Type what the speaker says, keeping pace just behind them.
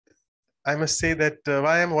I must say that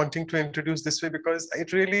why I'm wanting to introduce this way, because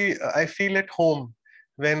it really, I feel at home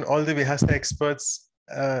when all the Vihasa experts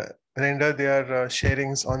render their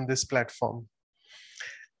sharings on this platform.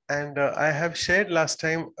 And I have shared last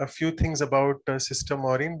time a few things about Sister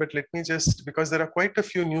Maureen, but let me just, because there are quite a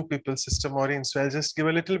few new people, Sister Maureen, so I'll just give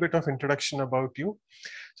a little bit of introduction about you.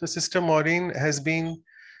 So Sister Maureen has been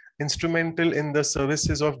instrumental in the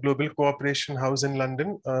services of Global Cooperation House in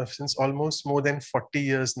London since almost more than 40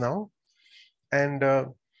 years now. And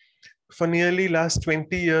for nearly last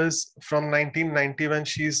 20 years, from 1991,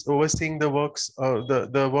 she's overseeing the works,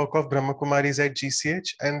 the work of Brahma Kumaris at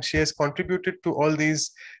GCH, and she has contributed to all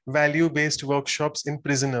these value-based workshops in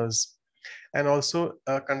prisoners, and also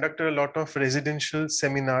conducted a lot of residential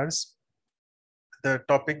seminars, the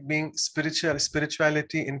topic being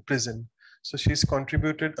spirituality in prison. So she's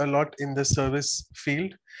contributed a lot in the service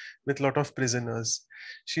field with a lot of prisoners.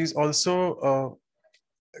 She's also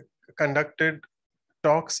conducted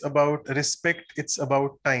talks about respect, it's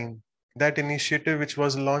about time. That initiative, which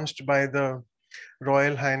was launched by the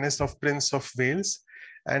Royal Highness of Prince of Wales,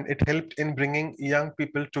 and it helped in bringing young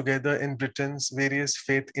people together in Britain's various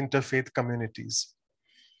interfaith communities.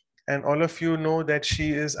 And all of you know that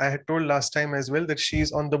she is, I had told last time as well, that she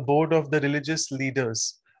is on the board of the religious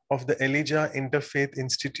leaders of the Elijah Interfaith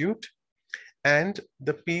Institute and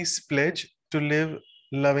the Peace Pledge to live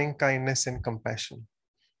loving kindness and compassion.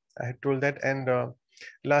 I had told that. And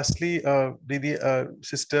lastly, Didi,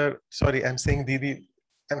 sister, sorry, I'm saying Didi,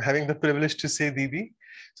 I'm having the privilege to say Didi.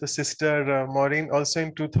 So Sister Maureen, also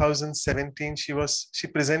in 2017, she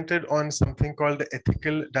presented on something called the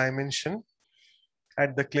ethical dimension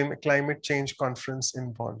at the climate change conference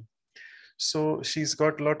in Bonn. So she's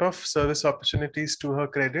got a lot of service opportunities to her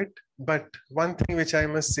credit. But one thing which I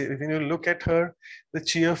must say, when you look at her, the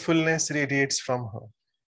cheerfulness radiates from her.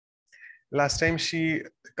 Last time she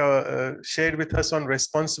shared with us on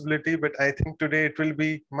responsibility, but I think today it will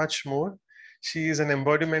be much more. She is an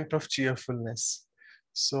embodiment of cheerfulness.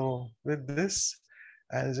 So with this,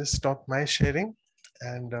 I'll just stop my sharing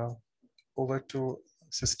and over to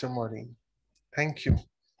Sister Maureen. Thank you.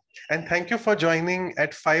 And thank you for joining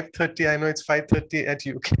at 5:30. I know it's 5:30 at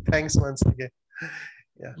UK. Thanks once again.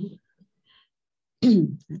 Yeah.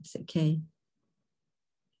 That's okay.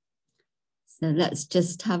 So let's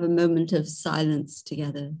just have a moment of silence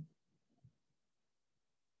together.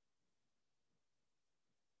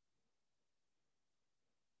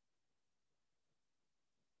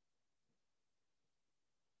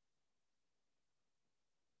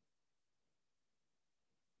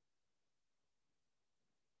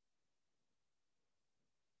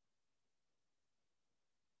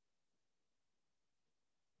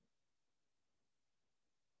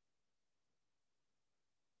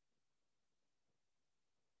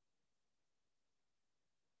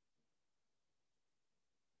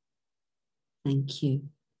 Thank you.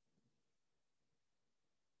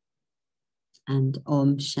 And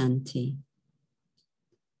Om Shanti.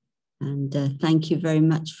 And thank you very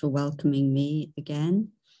much for welcoming me again.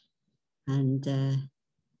 And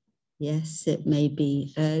yes, it may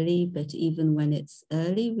be early, but even when it's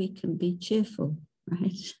early, we can be cheerful,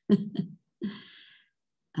 right?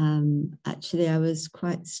 Actually, I was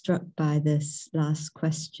quite struck by this last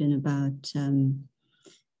question about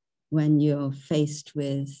when you're faced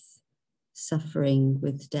with suffering,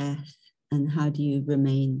 with death, and how do you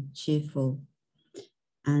remain cheerful?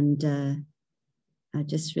 And I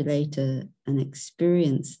just relate an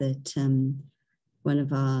experience that one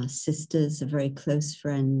of our sisters, a very close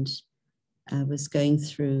friend, was going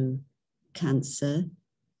through cancer.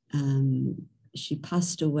 She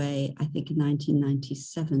passed away, I think, in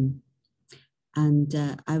 1997.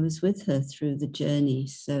 And I was with her through the journey.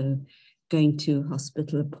 So going to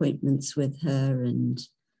hospital appointments with her and,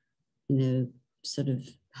 you know, sort of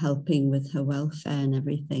helping with her welfare and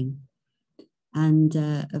everything. And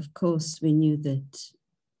of course, we knew that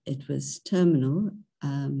it was terminal.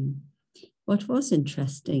 What was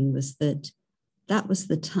interesting was that that was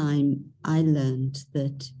the time I learned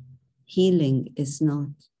that healing is not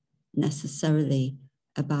necessarily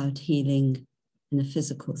about healing in a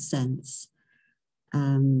physical sense,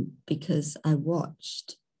 because I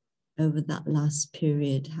watched over that last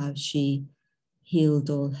period how she healed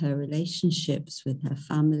all her relationships with her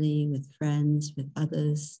family, with friends, with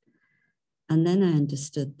others. And then I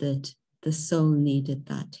understood that the soul needed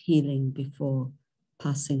that healing before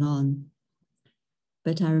passing on.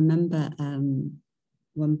 But I remember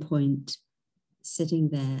one point sitting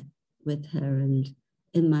there with her and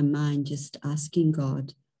in my mind just asking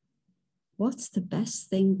God, what's the best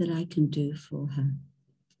thing that I can do for her?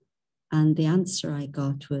 And the answer I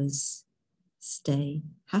got was, stay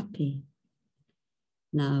happy,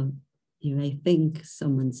 Now, you may think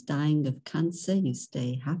someone's dying of cancer, you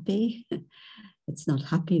stay happy. It's not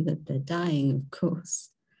happy that they're dying, of course,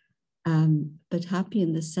 but happy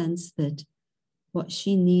in the sense that what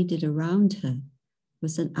she needed around her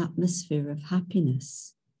was an atmosphere of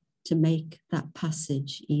happiness to make that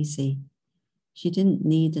passage easy. She didn't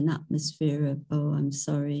need an atmosphere of, oh, I'm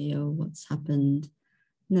sorry, oh, what's happened.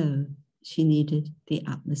 No, she needed the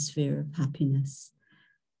atmosphere of happiness.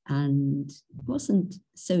 And it wasn't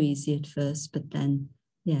so easy at first, but then,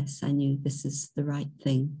 yes, I knew this is the right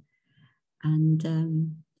thing.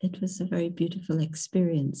 And it was a very beautiful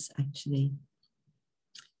experience, actually.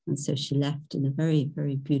 And so she left in a very,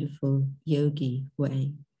 very beautiful yogi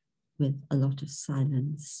way with a lot of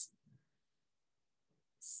silence.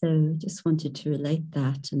 So just wanted to relate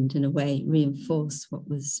that and in a way reinforce what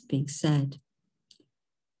was being said.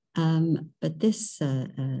 But this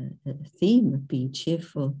theme of being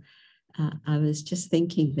cheerful, I was just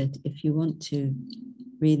thinking that if you want to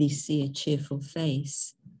really see a cheerful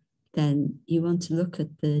face, then you want to look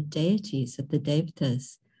at the deities, at the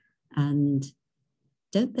devatas, and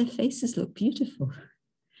don't their faces look beautiful?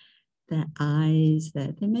 Their eyes,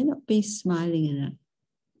 they may not be smiling in a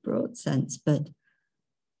broad sense, but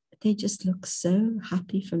they just look so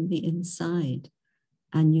happy from the inside.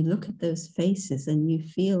 And you look at those faces and you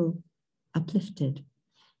feel uplifted.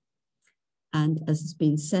 And as has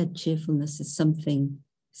been said, cheerfulness is something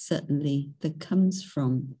certainly that comes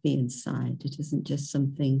from the inside. It isn't just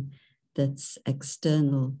something that's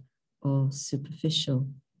external or superficial.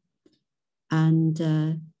 And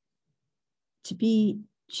to be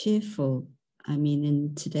cheerful, I mean,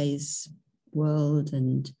 in today's world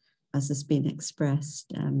and as has been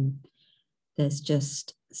expressed, there's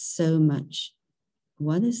just so much.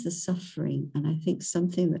 One is the suffering, and I think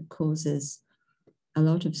something that causes a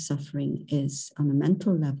lot of suffering is, on a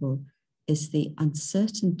mental level, is the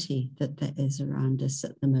uncertainty that there is around us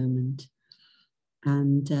at the moment.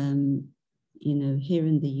 And, you know, here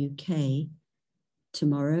in the UK,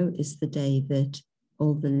 tomorrow is the day that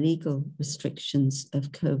all the legal restrictions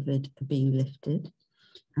of COVID are being lifted,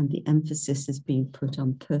 and the emphasis is being put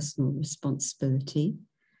on personal responsibility.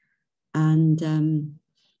 And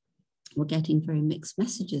we're getting very mixed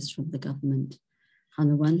messages from the government. On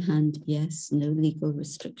the one hand, yes, no legal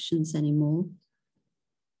restrictions anymore.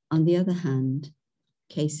 On the other hand,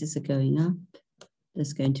 cases are going up.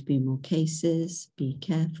 There's going to be more cases. Be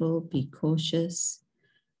careful, be cautious.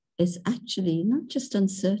 It's actually not just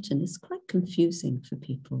uncertain, it's quite confusing for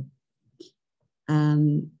people.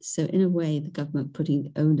 So in a way, the government putting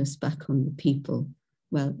the onus back on the people.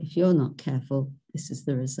 Well, if you're not careful, this is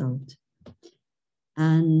the result.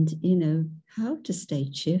 And, you know, how to stay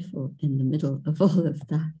cheerful in the middle of all of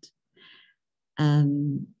that.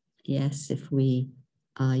 Yes, if we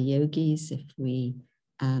are yogis, if we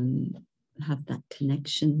have that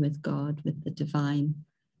connection with God, with the divine,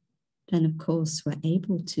 then of course we're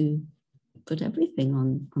able to put everything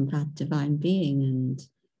on that divine being and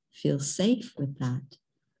feel safe with that.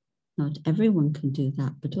 Not everyone can do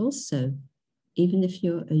that, but also, even if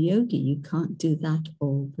you're a yogi, you can't do that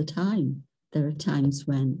all the time. There are times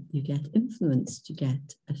when you get influenced, you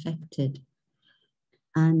get affected.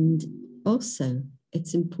 And also,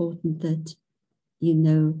 it's important that you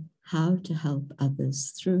know how to help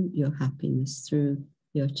others through your happiness, through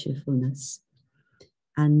your cheerfulness.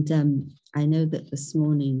 And I know that this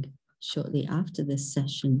morning, shortly after this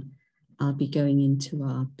session, I'll be going into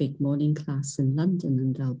our big morning class in London,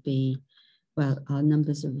 and there'll be, well, our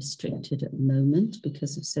numbers are restricted at the moment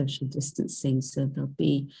because of social distancing, so there'll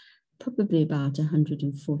be probably about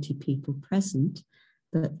 140 people present,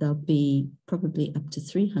 but there'll be probably up to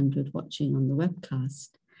 300 watching on the webcast.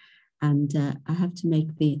 And I have to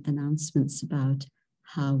make the announcements about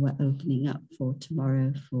how we're opening up for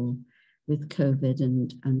tomorrow with COVID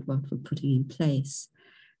and what we're putting in place.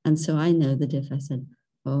 And so I know that if I said,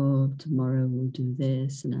 oh, tomorrow we'll do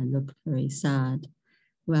this, and I looked very sad,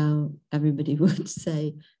 well, everybody would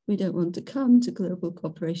say, we don't want to come to Global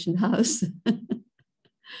Cooperation House.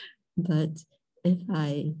 But if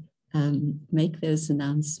I make those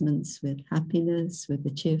announcements with happiness, with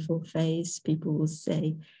a cheerful face, people will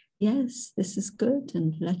say, yes, this is good,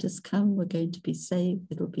 and let us come, we're going to be safe,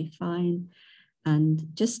 it'll be fine. And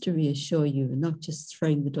just to reassure you, not just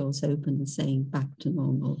throwing the doors open and saying back to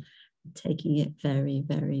normal, taking it very,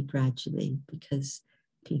 very gradually, because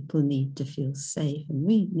people need to feel safe and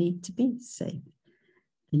we need to be safe.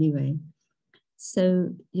 Anyway, so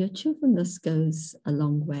your cheerfulness goes a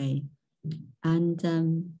long way. And,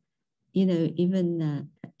 you know, even,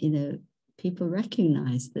 you know, people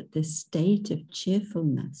recognize that this state of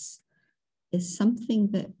cheerfulness is something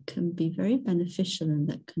that can be very beneficial and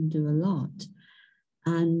that can do a lot.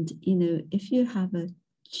 And, you know, if you have a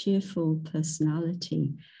cheerful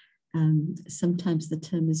personality, sometimes the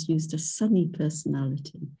term is used, a sunny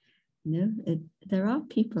personality. You know, there are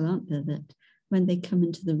people, aren't there, that when they come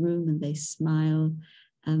into the room and they smile,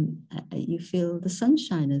 you feel the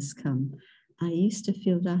sunshine has come. I used to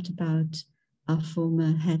feel that about our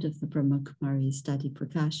former head of the Brahma Kumaris, Daddy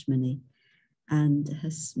Prakash Mani, and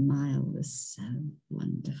her smile was so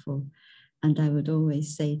wonderful. And I would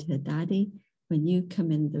always say to her, Daddy, when you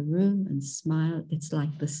come in the room and smile, it's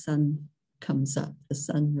like the sun comes up, the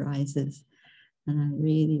sun rises. And I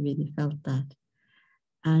really, really felt that.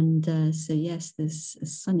 And so, yes, there's a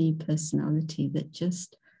sunny personality that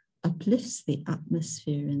just uplifts the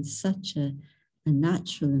atmosphere in such a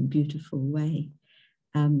natural and beautiful way.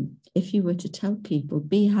 If you were to tell people,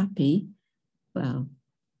 be happy, well,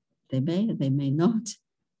 they may or they may not.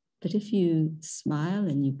 But if you smile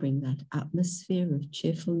and you bring that atmosphere of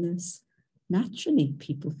cheerfulness, naturally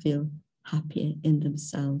people feel happier in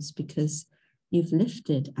themselves because you've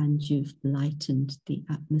lifted and you've lightened the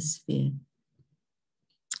atmosphere.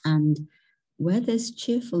 And where there's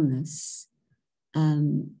cheerfulness,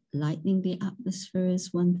 lightening the atmosphere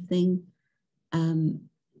is one thing,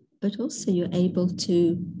 but also you're able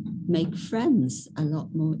to make friends a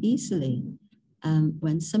lot more easily.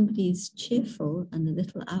 When somebody's cheerful and a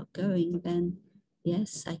little outgoing, then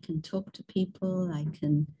yes, I can talk to people, I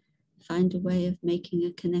can find a way of making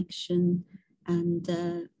a connection, and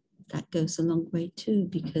that goes a long way too,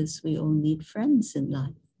 because we all need friends in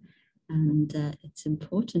life. And it's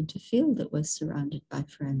important to feel that we're surrounded by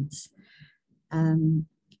friends. And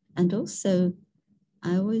also,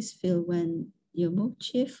 I always feel when you're more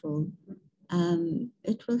cheerful,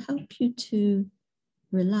 it will help you to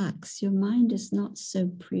relax. Your mind is not so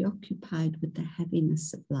preoccupied with the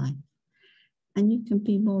heaviness of life, and you can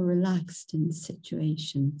be more relaxed in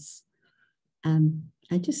situations.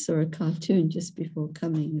 I just saw a cartoon just before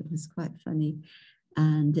coming. It was quite funny.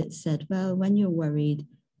 And it said, well, when you're worried,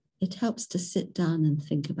 it helps to sit down and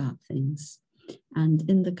think about things. And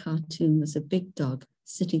in the cartoon was a big dog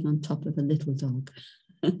sitting on top of a little dog.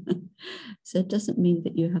 So it doesn't mean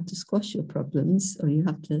that you have to squash your problems or you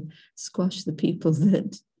have to squash the people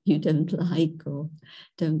that you don't like or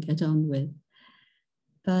don't get on with.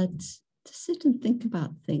 But to sit and think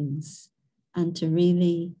about things and to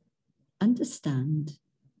really understand,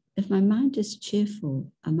 if my mind is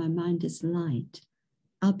cheerful and my mind is light,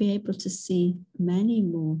 I'll be able to see many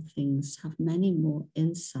more things, have many more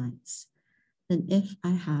insights than if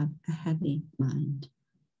I have a heavy mind.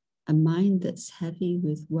 A mind that's heavy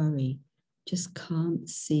with worry just can't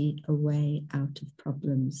see a way out of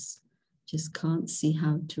problems, just can't see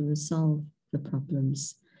how to resolve the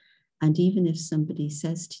problems. And even if somebody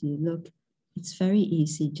says to you, look, it's very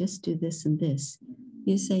easy, just do this and this,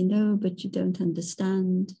 you say, no, but you don't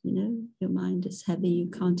understand, you know, your mind is heavy, you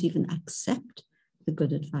can't even accept the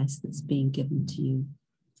good advice that's being given to you.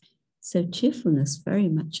 So cheerfulness very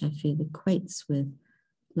much, I feel, equates with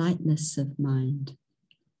lightness of mind.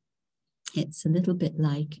 It's a little bit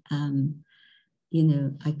like, you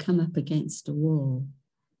know, I come up against a wall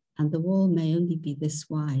and the wall may only be this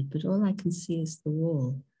wide, but all I can see is the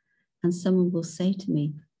wall. And someone will say to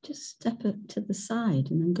me, just step up to the side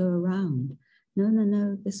and then go around. No, no,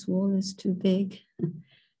 no, this wall is too big.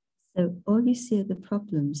 So all you see are the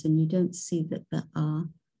problems and you don't see that there are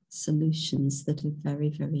solutions that are very,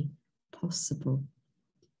 very possible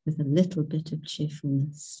with a little bit of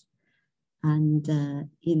cheerfulness. And,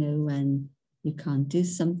 you know, when you can't do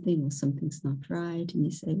something or something's not right and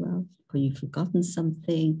you say, well, or you've forgotten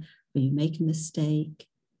something or you make a mistake,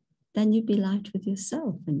 then you be light with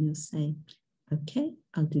yourself and you'll say, okay,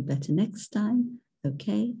 I'll do better next time.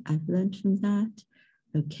 Okay, I've learned from that.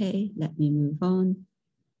 Okay, let me move on.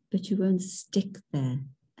 But you won't stick there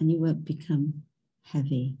and you won't become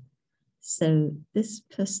heavy. So this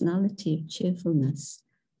personality of cheerfulness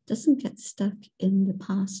doesn't get stuck in the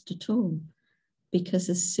past at all, because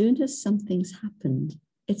as soon as something's happened,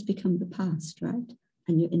 it's become the past, right?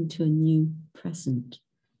 And you're into a new present.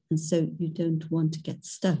 And so you don't want to get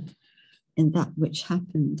stuck in that which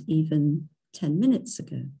happened even 10 minutes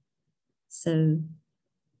ago. So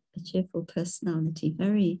a cheerful personality,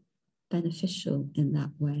 very beneficial in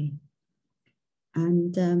that way.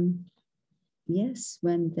 And yes,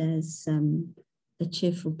 when there's a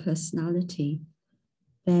cheerful personality,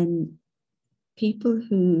 then people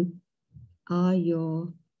who are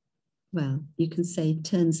your, well, you can say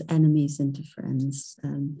turns enemies into friends.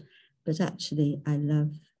 But actually, I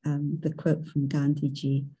love the quote from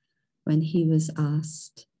Gandhiji when he was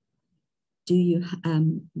asked, do you,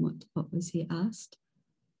 what was he asked?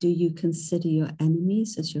 do you consider your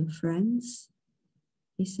enemies as your friends?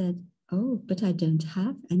 He said, oh, but I don't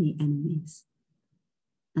have any enemies.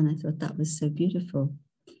 And I thought that was so beautiful.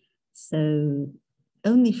 So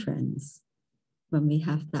only friends when we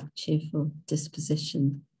have that cheerful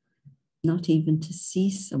disposition, not even to see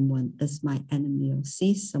someone as my enemy or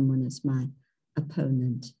see someone as my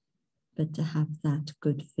opponent, but to have that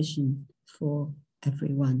good vision for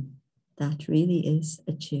everyone. That really is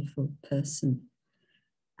a cheerful person.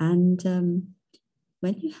 And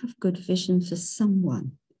when you have good vision for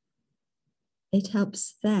someone, it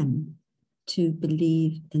helps them to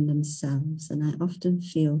believe in themselves. And I often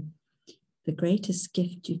feel the greatest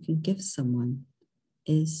gift you can give someone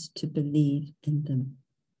is to believe in them.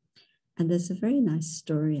 And there's a very nice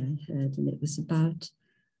story I heard, and it was about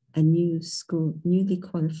a newly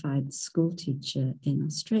qualified school teacher in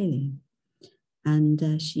Australia. And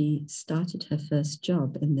she started her first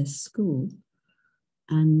job in this school.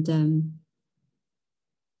 And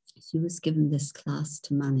she was given this class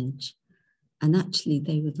to manage. And actually,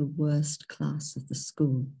 they were the worst class of the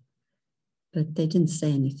school. But they didn't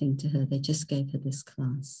say anything to her. They just gave her this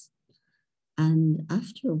class. And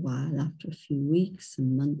after a while, after a few weeks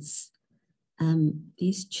and months,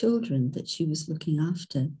 these children that she was looking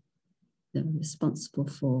after, that were responsible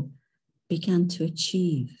for, began to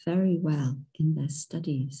achieve very well in their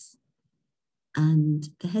studies. And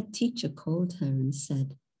the head teacher called her and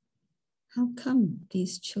said, how come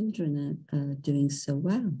these children are doing so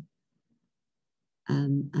well?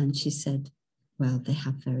 And she said, well, they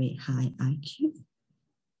have very high IQ.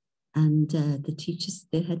 And the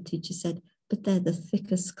head teacher said, but they're the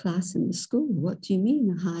thickest class in the school. What do you mean,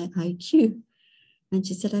 a high IQ? And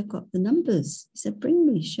she said, I've got the numbers. He said, bring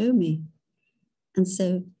me, show me. And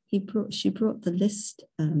so she brought the list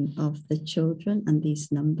of the children and these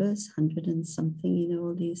numbers, 100 and something,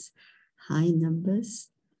 all these high numbers.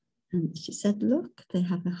 And she said, look, they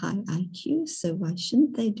have a high IQ, so why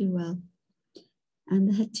shouldn't they do well? And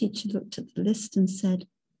the head teacher looked at the list and said,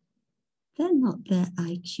 they're not their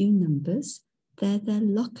IQ numbers, they're their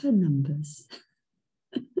locker numbers.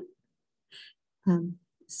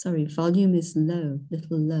 Sorry, volume is low,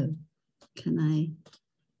 little low. Can I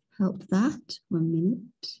help that? 1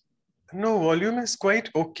 minute. No, volume is quite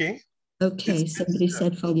okay. Okay, somebody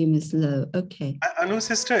said volume is low. Okay. Anu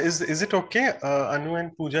sister, is it okay? Anu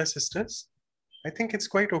and Pooja sisters? I think it's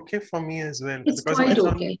quite okay for me as well. It's quite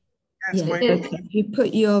okay. Yeah, okay. You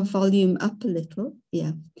put your volume up a little.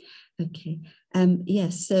 Yeah. Okay.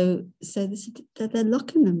 Yes, so they're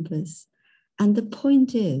locker numbers. And the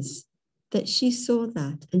point is that she saw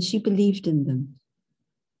that and she believed in them.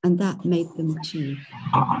 And that made them achieve.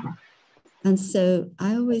 And so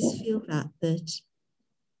I always feel that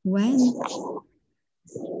when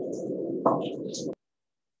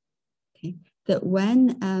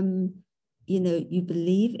you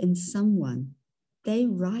believe in someone, they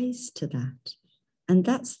rise to that. And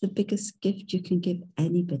that's the biggest gift you can give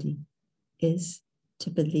anybody, is to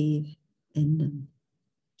believe in them.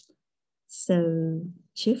 So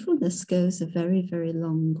cheerfulness goes a very, very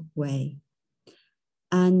long way.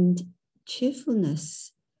 And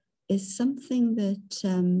cheerfulness is something that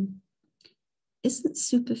isn't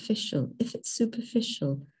superficial. If it's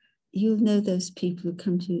superficial, you'll know those people who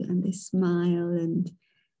come to you and they smile,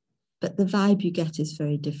 but the vibe you get is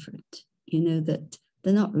very different. You know that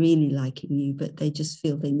they're not really liking you, but they just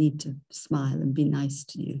feel they need to smile and be nice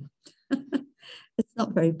to you. It's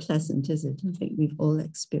not very pleasant, is it? I think we've all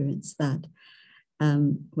experienced that,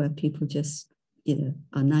 where people just,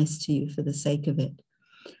 are nice to you for the sake of it.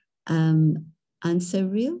 And so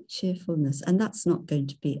real cheerfulness, and that's not going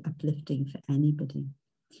to be uplifting for anybody.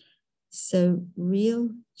 So real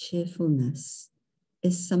cheerfulness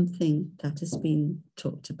is something that has been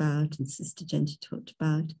talked about, and Sister Jenny talked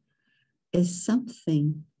about, is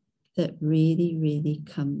something that really, really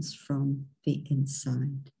comes from the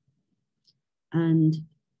inside. And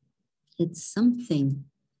it's something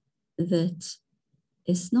that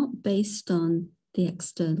is not based on the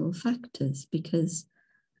external factors, because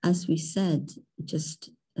as we said just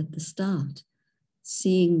at the start,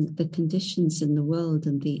 seeing the conditions in the world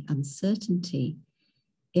and the uncertainty,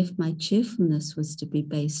 if my cheerfulness was to be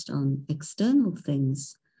based on external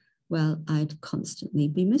things, well, I'd constantly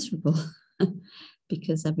be miserable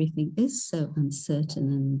because everything is so uncertain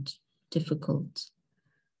and difficult.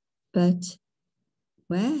 But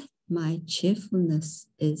where my cheerfulness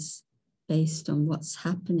is based on what's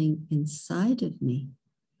happening inside of me,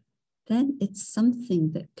 then it's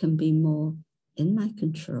something that can be more in my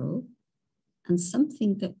control and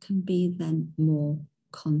something that can be then more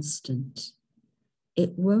constant.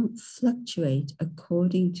 it won't fluctuate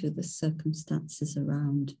according to the circumstances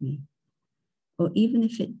around me. Or even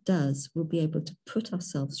if it does, we'll be able to put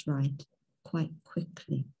ourselves right quite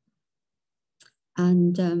quickly.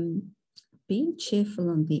 And being cheerful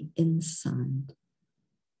on the inside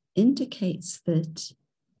indicates that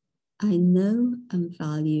I know and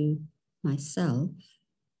value myself,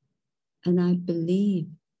 and I believe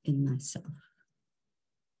in myself,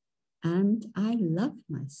 and I love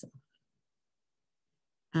myself.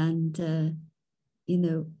 And, you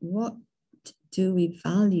know, what do we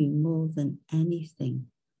value more than anything?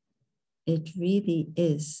 It really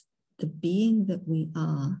is the being that we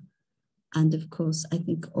are. And of course, I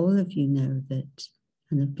think all of you know that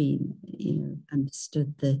and have been, you know,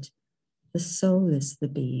 understood that the soul is the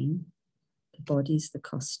being, the body is the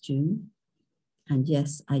costume. And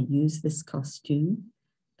yes, I use this costume.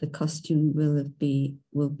 The costume will be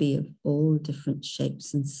of all different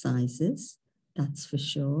shapes and sizes, that's for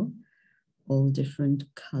sure. All different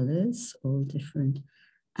colors, all different.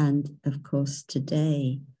 And of course,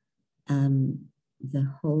 today, the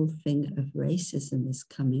whole thing of racism is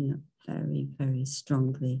coming up very, very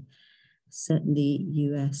strongly. Certainly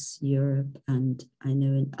US, Europe, and I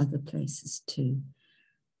know in other places too.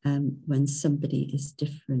 When somebody is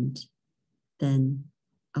different, then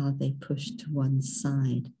are they pushed to one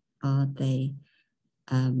side? Are they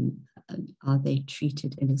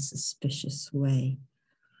treated in a suspicious way?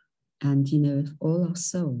 And, you know, if all are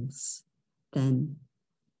souls, then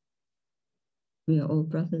we are all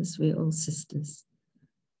brothers, we are all sisters.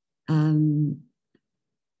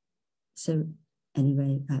 So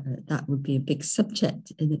anyway, that would be a big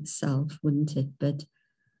subject in itself, wouldn't it? But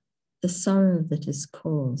the sorrow that is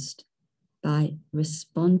caused by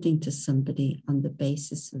responding to somebody on the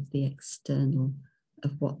basis of the external,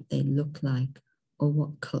 of what they look like, or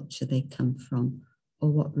what culture they come from, or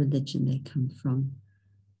what religion they come from,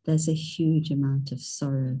 there's a huge amount of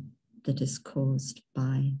sorrow that is caused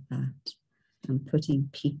by that, and putting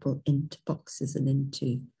people into boxes and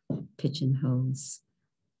into pigeonholes.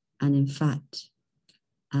 And in fact,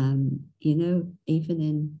 you know, even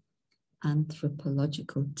in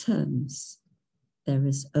anthropological terms, there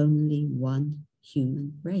is only one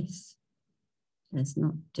human race. There's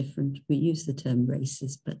not different, we use the term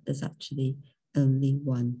races, but there's actually only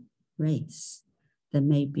one race. There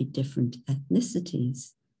may be different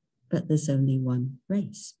ethnicities, but there's only one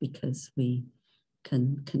race, because we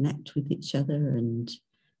can connect with each other and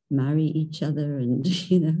marry each other and,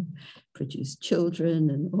 you know, produce children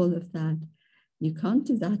and all of that. You can't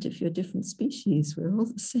do that if you're different species. We're all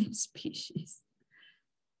the same species.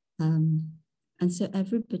 And so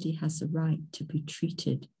everybody has a right to be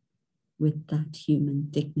treated with that human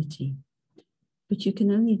dignity. But you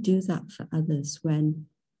can only do that for others when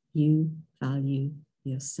you value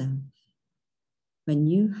yourself, when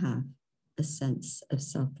you have a sense of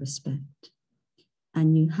self-respect,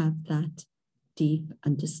 and you have that deep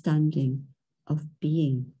understanding of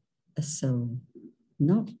being a soul,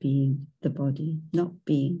 not being the body, not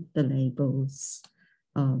being the labels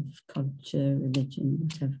of culture, religion,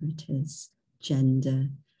 whatever it is, gender.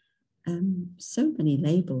 So many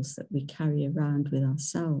labels that we carry around with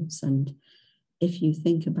ourselves. And if you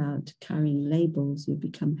think about carrying labels, you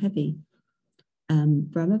become heavy.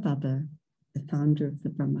 Brahma Baba, the founder of the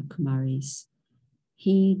Brahma Kumaris,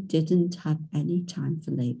 he didn't have any time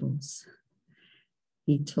for labels.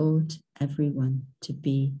 He taught everyone to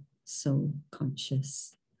be soul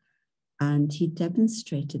conscious. And he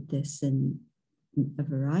demonstrated this in a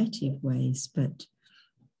variety of ways. But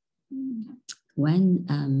when,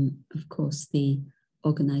 of course, the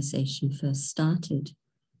organization first started,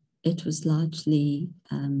 it was largely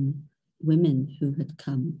women who had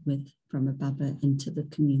come with Brahma Baba into the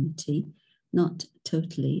community. Not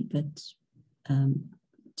totally, but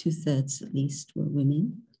 2/3 at least were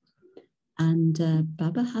women. And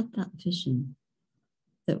Baba had that vision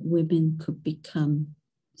that women could become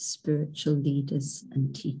spiritual leaders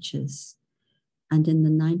and teachers. And in the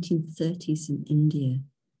 1930s in India,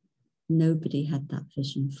 nobody had that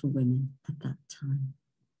vision for women at that time.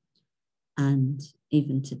 And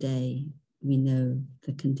even today, we know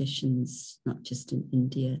the conditions, not just in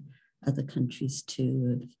India, other countries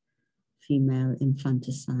too, of female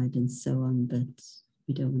infanticide and so on, but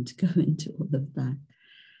we don't want to go into all of that.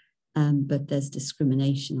 But there's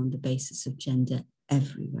discrimination on the basis of gender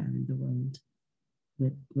everywhere in the world,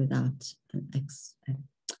 without an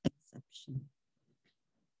exception.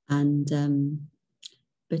 And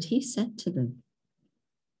but he said to them,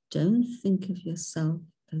 don't think of yourself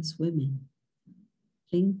as women.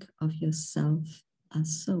 Think of yourself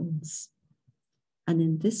as souls. And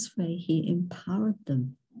in this way, he empowered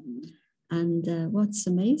them. And what's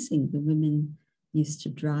amazing, the women used to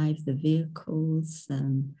drive the vehicles.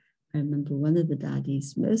 I remember one of the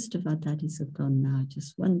daddies, most of our daddies have gone now,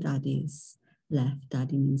 just one daddy is left.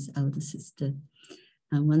 Daddy means elder sister.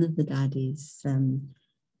 And one of the daddies,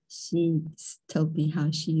 she told me how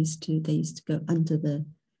they used to go under the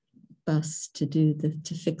bus to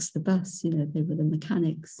fix the bus, they were the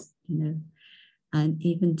mechanics, and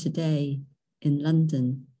even today in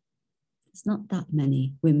London, there's not that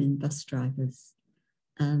many women bus drivers.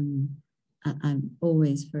 I'm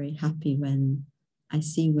always very happy when I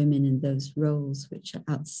see women in those roles which are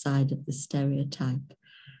outside of the stereotype.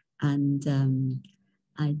 And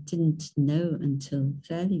I didn't know until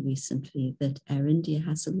fairly recently that Air India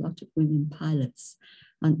has a lot of women pilots.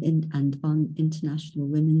 And on International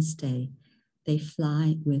Women's Day, they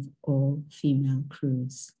fly with all female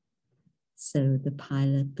crews. So the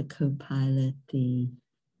pilot, the co-pilot, the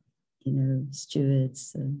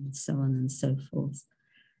stewards, and so on and so forth.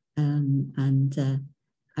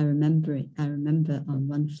 I remember on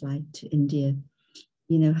one flight to India,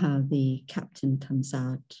 how the captain comes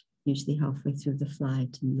out usually halfway through the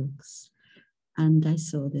flight and looks. And I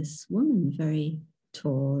saw this woman, very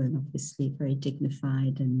tall and obviously very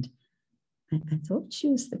dignified. And I thought she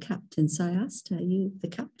was the captain. So I asked her, "Are you the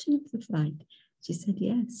captain of the flight?" She said,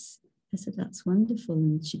 "Yes." I said, "That's wonderful."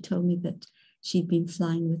 And she told me that she'd been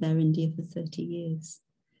flying with Air India for 30 years.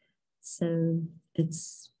 So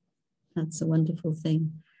that's a wonderful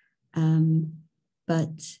thing.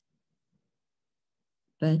 But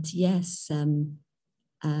yes,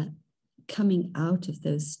 coming out of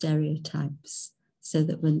those stereotypes so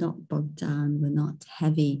that we're not bogged down, we're not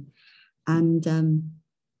heavy. And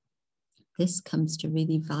this comes to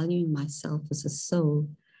really valuing myself as a soul.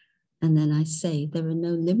 And then I say, there are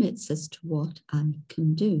no limits as to what I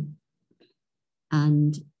can do.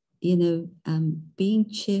 And, being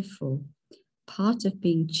cheerful, part of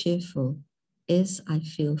being cheerful is, I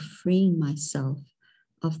feel, freeing myself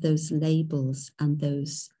of those labels and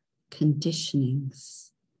those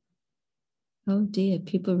conditionings. Oh dear,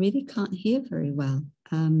 people really can't hear very well.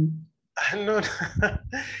 No,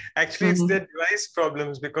 actually, it's their device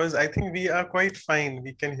problems, because I think we are quite fine.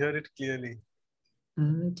 We can hear it clearly.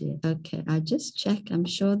 Oh dear. Okay, I just check. I'm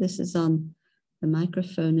sure this is on. The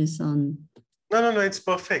microphone is on. No, it's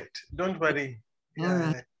perfect. Don't worry. All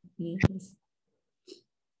right. Yes.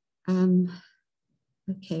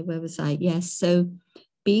 Okay, where was I? Yes. So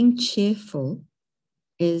being cheerful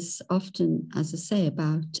is often, as I say,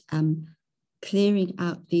 about clearing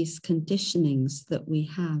out these conditionings that we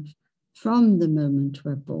have from the moment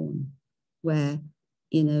we're born, we're,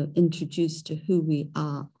 introduced to who we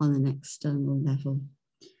are on an external level.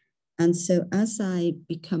 And so as I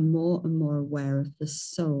become more and more aware of the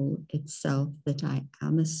soul itself, that I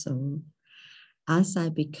am a soul, as I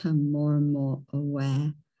become more and more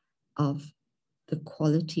aware of the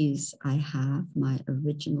qualities I have, my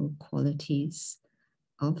original qualities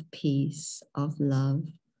of peace, of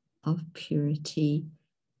love, of purity,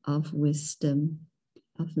 of wisdom,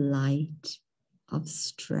 of light, of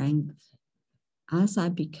strength, as I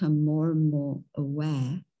become more and more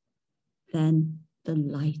aware, then the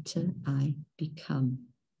lighter I become.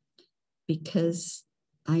 Because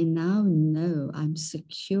I now know I'm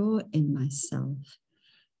secure in myself,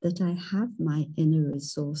 that I have my inner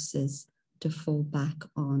resources to fall back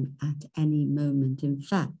on at any moment. In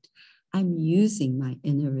fact, I'm using my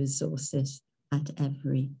inner resources at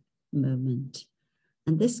every moment.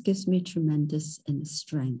 And this gives me tremendous inner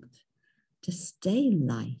strength to stay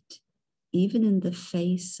light, even in the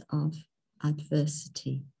face of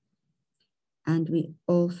adversity. And we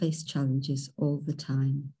all face challenges all the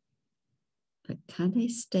time. But can I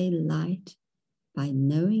stay light by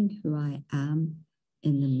knowing who I am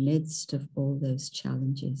in the midst of all those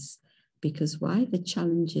challenges? Because why the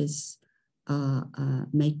challenges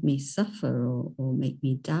make me suffer or make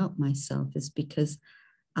me doubt myself is because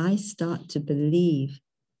I start to believe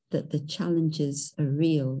that the challenges are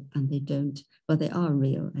real, and they are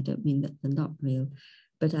real. I don't mean that they're not real,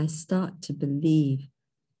 but I start to believe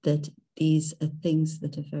that these are things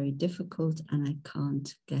that are very difficult and I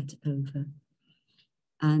can't get over.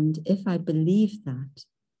 And if I believe that,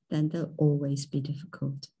 then they'll always be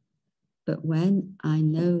difficult. But when I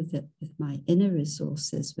know that with my inner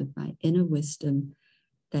resources, with my inner wisdom,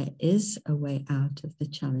 there is a way out of the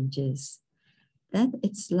challenges, then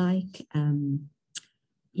it's like,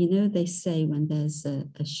 they say when there's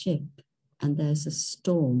a ship and there's a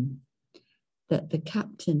storm, that the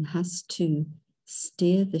captain has to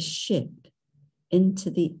steer the ship into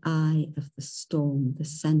the eye of the storm, the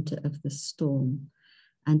center of the storm.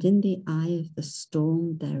 And in the eye of the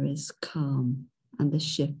storm, there is calm, and the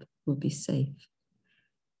ship will be safe.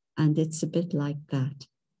 And it's a bit like that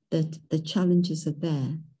the challenges are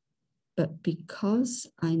there, but because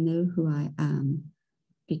I know who I am,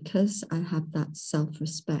 because I have that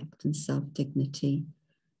self-respect and self-dignity,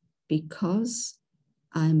 because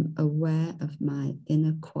I'm aware of my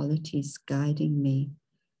inner qualities guiding me,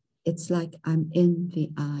 it's like I'm in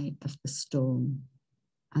the eye of the storm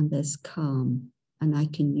and there's calm, and I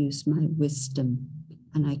can use my wisdom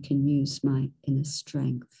and I can use my inner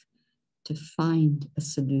strength to find a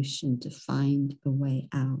solution, to find a way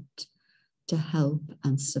out, to help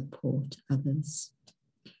and support others.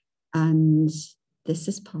 And this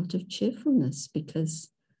is part of cheerfulness,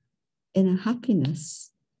 because inner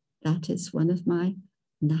happiness, that is one of my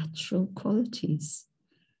natural qualities.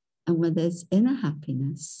 And when there's inner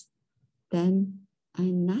happiness, then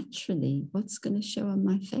I naturally, what's going to show on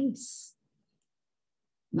my face?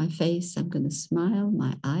 My face, I'm going to smile,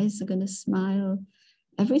 my eyes are going to smile,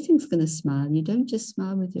 everything's going to smile. You don't just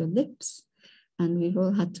smile with your lips. And we've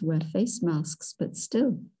all had to wear face masks, but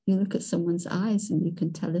still, you look at someone's eyes and you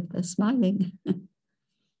can tell if they're smiling.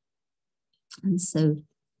 And so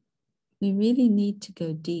we really need to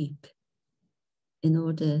go deep in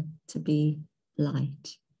order to be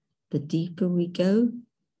light. The deeper we go,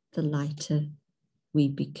 the lighter we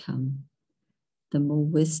become. The more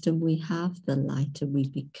wisdom we have, the lighter we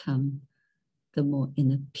become. The more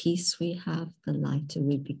inner peace we have, the lighter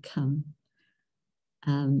we become.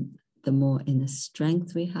 The more inner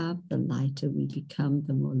strength we have, the lighter we become.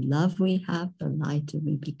 The more love we have, the lighter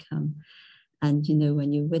we become. And you know,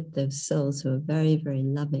 when you're with those souls who are very, very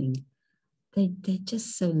loving, they're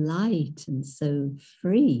just so light and so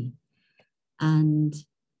free. And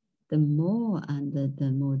the more and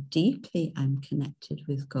the more deeply I'm connected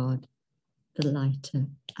with God, the lighter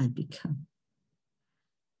I become.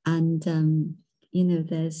 And, you know,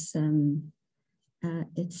 there's,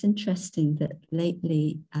 it's interesting that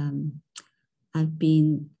lately I've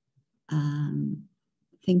been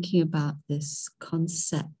thinking about this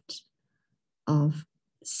concept of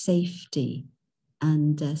safety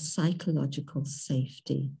and psychological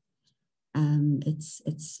safety. It's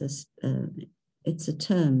a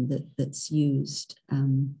term that's used,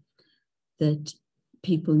 that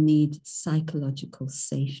people need psychological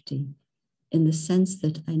safety, in the sense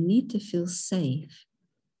that I need to feel safe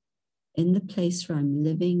in the place where I'm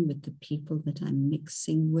living, with the people that I'm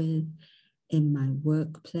mixing with, in my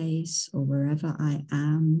workplace or wherever I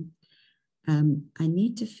am. I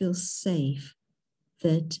need to feel safe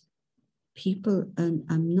that people, and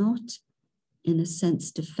I'm not in a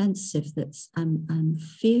sense defensive, that I'm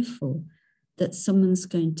fearful that someone's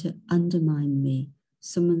going to undermine me,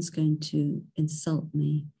 someone's going to insult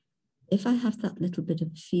me. If I have that little bit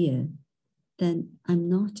of fear, then I'm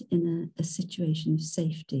not in a situation of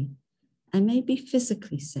safety. I may be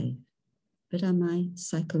physically safe, but am I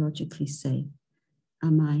psychologically safe?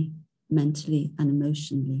 Am I mentally and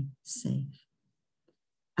emotionally safe?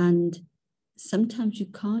 And sometimes you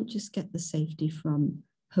can't just get the safety from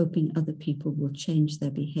hoping other people will change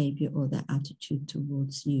their behavior or their attitude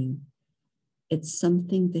towards you. It's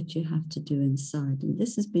something that you have to do inside. And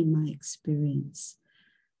this has been my experience,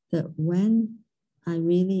 that when I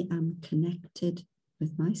really am connected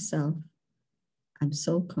with myself, I'm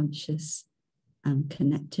soul conscious, I'm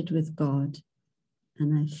connected with God,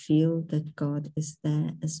 and I feel that God is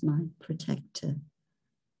there as my protector,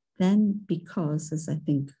 then, because, as I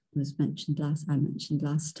think was mentioned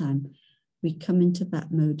last time, we come into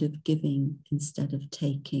that mode of giving instead of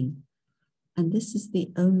taking. And this is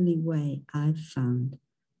the only way I've found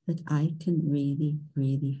that I can really,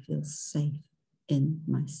 really feel safe in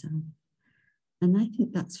myself. And I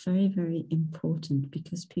think that's very, very important,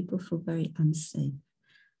 because people feel very unsafe.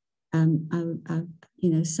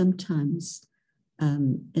 Sometimes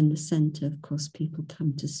in the center, of course, people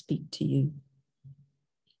come to speak to you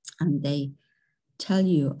and they tell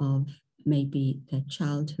you of maybe their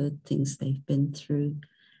childhood, things they've been through.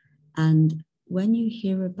 And when you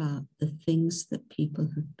hear about the things that people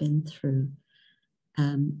have been through,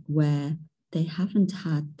 where they haven't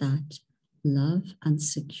had that love and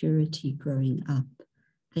security growing up,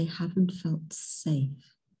 they haven't felt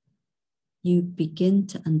safe, you begin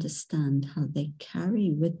to understand how they carry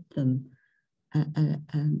with them a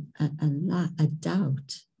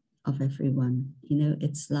doubt of everyone. You know,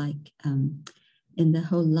 it's like in their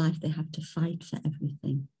whole life, they have to fight for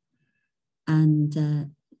everything.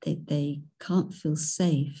 And they can't feel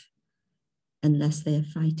safe unless they are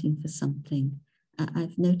fighting for something.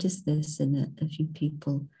 I've noticed this in a few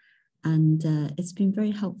people, and it's been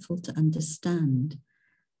very helpful to understand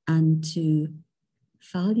and to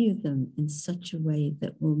value them in such a way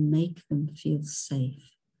that will make them feel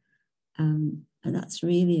safe. And that's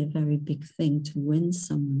really a very big thing, to win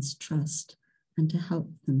someone's trust and to help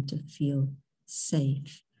them to feel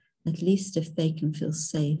safe. At least if they can feel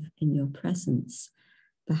safe in your presence,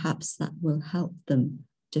 perhaps that will help them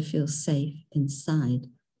to feel safe inside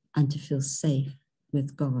and to feel safe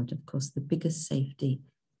with God. Of course, the biggest safety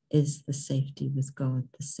is the safety with God,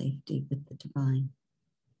 the safety with the divine.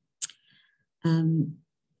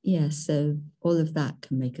 Yeah, so all of that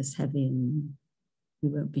can make us heavy and we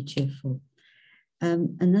won't be cheerful.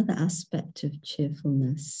 Another aspect of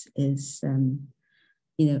cheerfulness is,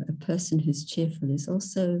 a person who's cheerful is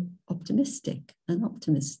also optimistic, an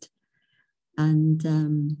optimist.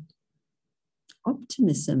 And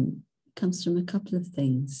optimism comes from a couple of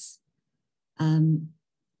things.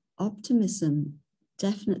 Optimism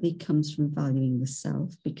definitely comes from valuing the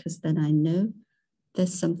self, because then I know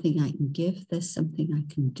there's something I can give, there's something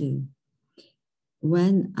I can do.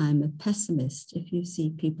 When I'm a pessimist, if you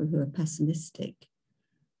see people who are pessimistic,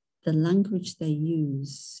 the language they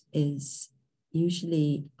use is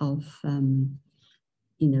usually of,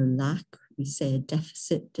 lack. We say a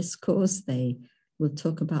deficit discourse. They will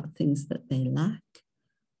talk about things that they lack,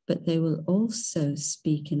 but they will also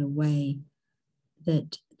speak in a way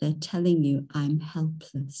that they're telling you, I'm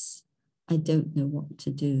helpless. I don't know what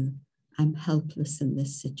to do. I'm helpless in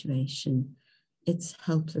this situation. It's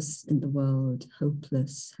helpless in the world,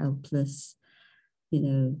 hopeless, helpless.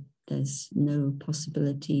 There's no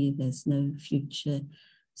possibility, there's no future.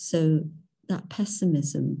 So that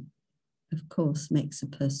pessimism, of course, makes a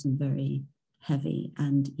person very heavy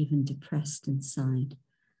and even depressed inside.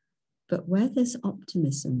 But where there's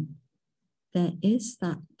optimism, there is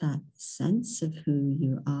that sense of who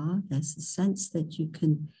you are. There's a sense that you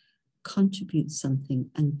can contribute something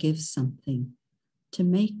and give something to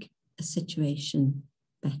make a situation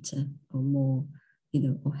better or more,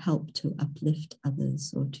 or help to uplift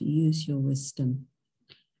others or to use your wisdom.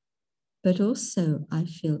 But also, I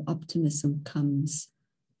feel optimism comes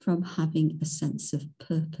from having a sense of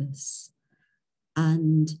purpose.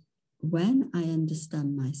 And when I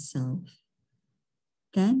understand myself,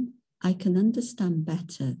 then I can understand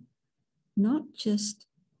better, not just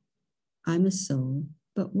I'm a soul,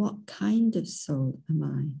 but what kind of soul am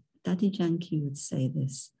I? Daddy Janki would say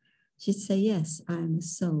this. She'd say, yes, I am a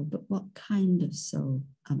soul, but what kind of soul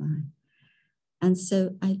am I? And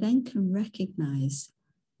so I then can recognize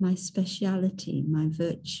my speciality, my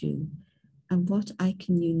virtue, and what I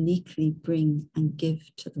can uniquely bring and give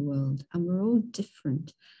to the world. And we're all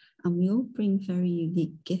different, and we all bring very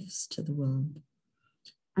unique gifts to the world.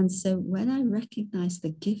 And so when I recognize the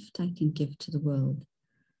gift I can give to the world,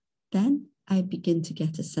 then I begin to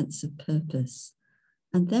get a sense of purpose.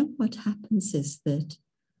 And then what happens is that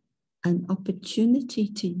an opportunity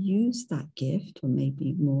to use that gift, or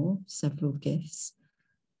maybe more, several gifts,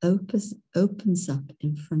 opens up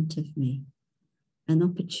in front of me. An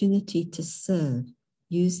opportunity to serve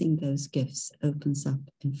using those gifts opens up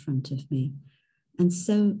in front of me. And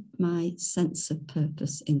so my sense of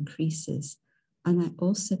purpose increases, and I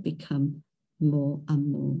also become more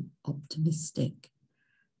and more optimistic.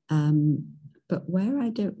 But where I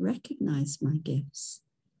don't recognize my gifts,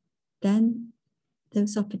 then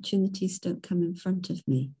those opportunities don't come in front of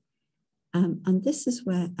me. And this is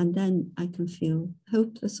where, and then I can feel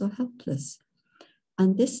hopeless or helpless.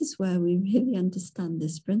 And this is where we really understand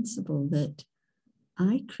this principle that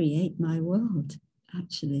I create my world,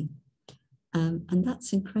 actually. And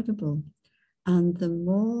that's incredible. And the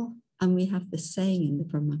more, and we have the saying in the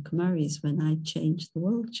Brahma Kumaris, when I change, the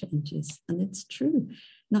world changes. And it's true.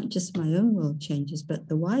 Not just my own world changes, but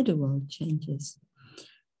the wider world changes.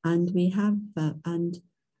 And we have,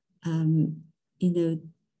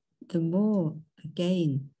 the more,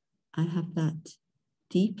 again, I have that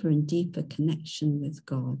deeper and deeper connection with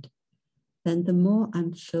God, then the more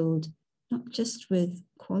I'm filled, not just with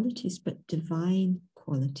qualities, but divine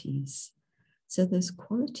qualities. So those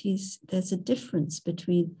qualities, there's a difference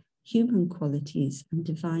between human qualities and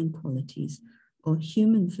divine qualities, or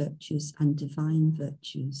human virtues and divine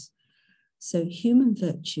virtues. So human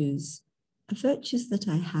virtues are virtues that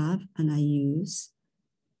I have and I use,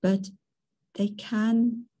 but they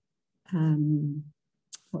can,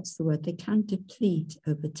 they can deplete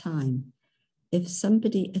over time. If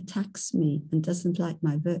somebody attacks me and doesn't like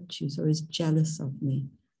my virtues or is jealous of me,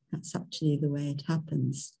 that's actually the way it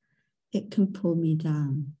happens. It can pull me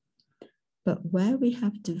down. But where we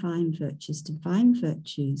have divine virtues,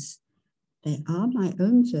 they are my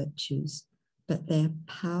own virtues, but they are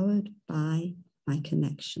powered by my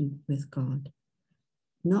connection with God.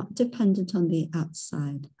 Not dependent on the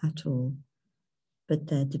outside at all, but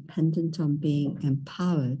they're dependent on being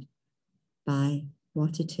empowered by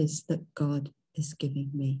what it is that God is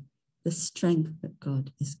giving me, the strength that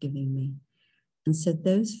God is giving me. And so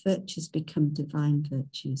those virtues become divine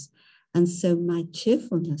virtues. And so my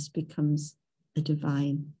cheerfulness becomes a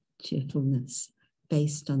divine cheerfulness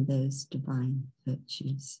based on those divine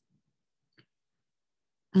virtues.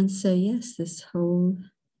 And so, yes, this whole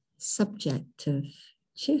subject of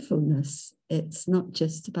cheerfulness, it's not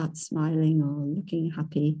just about smiling or looking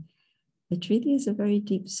happy. It really is a very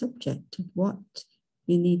deep subject of what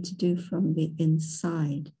you need to do from the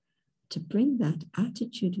inside to bring that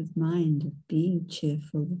attitude of mind of being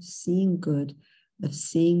cheerful, of seeing good, of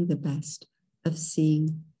seeing the best, of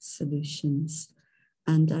seeing solutions.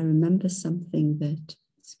 And I remember something that,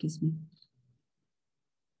 excuse me,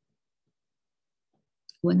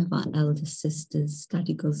 one of our elder sisters,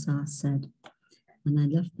 Daddy Gulzar, said, and I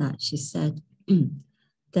love that, she said,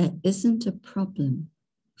 there isn't a problem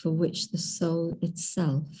for which the soul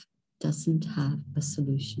itself doesn't have a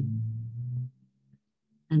solution.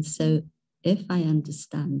 And so if I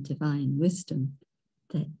understand divine wisdom,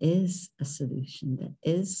 there is a solution, there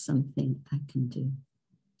is something I can do.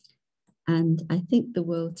 And I think the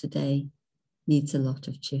world today needs a lot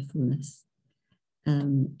of cheerfulness.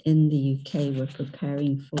 In the UK, we're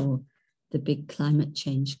preparing for the big climate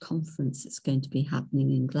change conference that's going to be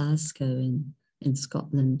happening in Glasgow in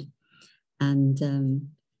Scotland. And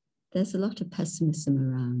there's a lot of pessimism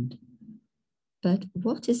around. But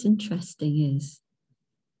what is interesting is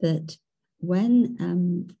that when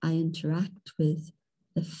I interact with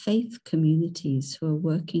the faith communities who are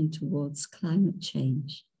working towards climate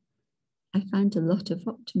change, I find a lot of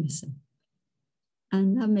optimism.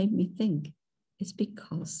 And that made me think, it's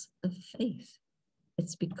because of faith.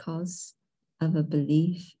 It's because of a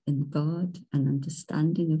belief in God, an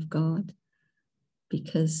understanding of God,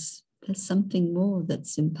 because there's something more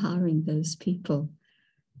that's empowering those people,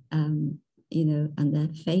 you know, and their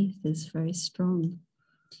faith is very strong.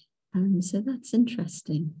 And so that's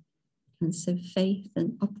interesting. And so faith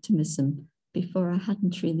and optimism, before I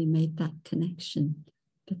hadn't really made that connection,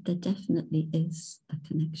 but there definitely is a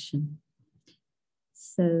connection.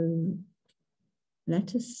 So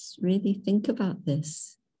let us really think about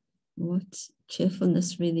this, what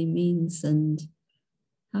cheerfulness really means, and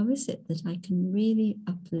how is it that I can really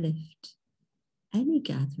uplift any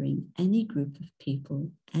gathering, any group of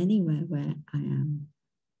people, anywhere where I am.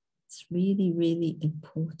 It's really, really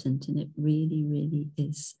important, and it really, really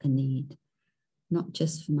is a need, not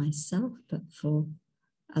just for myself, but for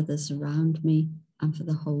others around me and for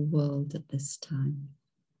the whole world at this time.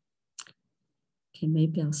 Okay,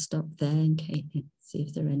 maybe I'll stop there and see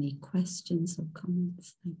if there are any questions or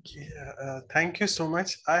comments. Thank you. Yeah, thank you so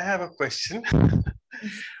much. I have a question.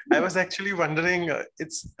 I was actually wondering,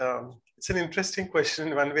 it's an interesting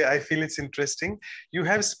question. One way I feel it's interesting. You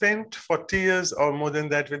have spent 40 years or more than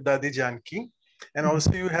that with Dadi Janki. And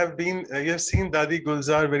also you have seen Dadi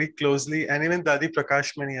Gulzar very closely, and even Dadi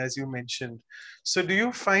Prakashmani, as you mentioned. So do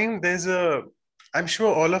you find I'm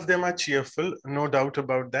sure all of them are cheerful, no doubt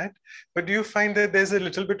about that. But do you find that there's a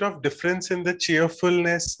little bit of difference in the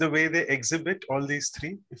cheerfulness, the way they exhibit all these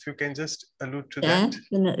three? If you can just allude to that.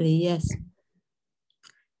 Definitely, yes.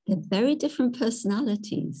 They're very different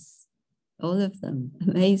personalities, all of them,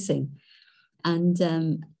 amazing. And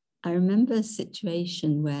I remember a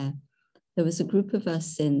situation where there was a group of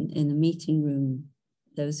us in a meeting room,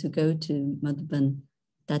 those who go to Madhuban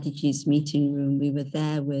Dadiji's meeting room. We were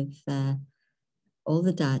there with all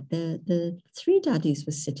the three daddies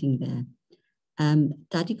were sitting there.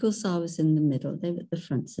 Dadi Gulzar was in the middle, they were at the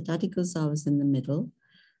front. So Dadi Gulzar was in the middle.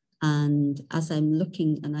 And as I'm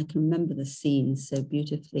looking, and I can remember the scene so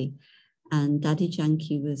beautifully, and Dadi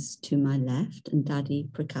Janki was to my left and Dadi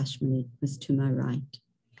Prakashmani was to my right.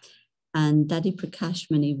 And Dadi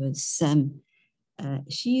Prakashmani was,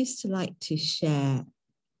 she used to like to share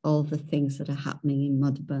all the things that are happening in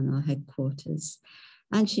Madhuban, our headquarters.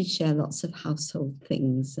 And she'd share lots of household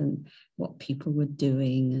things and what people were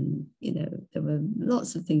doing. And, you know, there were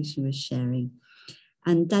lots of things she was sharing.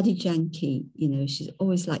 And Dadi Janki, you know, she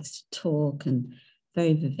always likes to talk and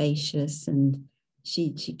very vivacious. And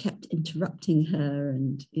she kept interrupting her.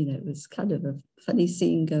 And, you know, it was kind of a funny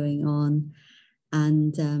scene going on.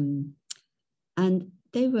 And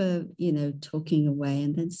they were, you know, talking away.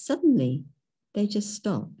 And then suddenly they just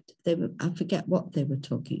stopped. I forget what they were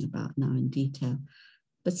talking about now in detail.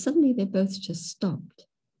 But suddenly they both just stopped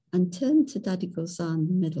and turned to Dadi Gulzar in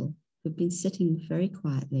the middle, who'd been sitting very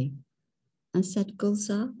quietly, and said,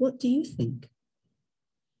 "Gulzar, what do you think?"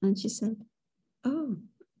 And she said, "Oh,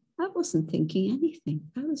 I wasn't thinking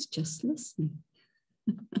anything. I was just listening."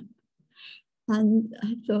 And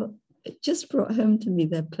I thought, it just brought home to me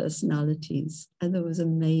their personalities, and it was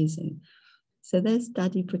amazing. So there's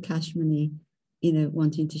Daddy Prakashmani, you know,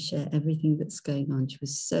 wanting to share everything that's going on. She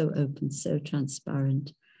was so open, so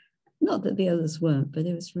transparent. Not that the others weren't, but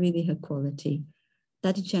it was really her quality.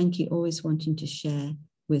 Daddy Janki always wanting to share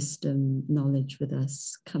wisdom, knowledge with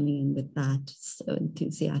us, coming in with that, so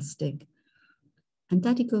enthusiastic. And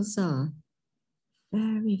Daddy Gulzar,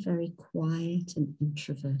 very, very quiet and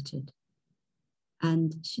introverted.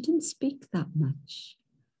 And she didn't speak that much.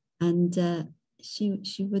 And she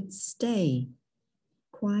would stay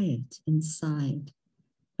quiet inside.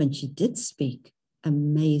 When she did speak,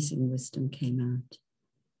 amazing wisdom came out.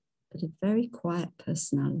 But a very quiet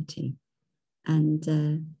personality.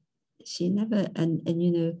 And she never, and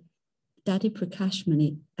you know, Daddy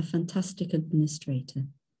Prakashmani, a fantastic administrator.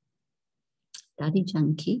 Daddy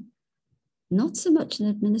Janki, not so much an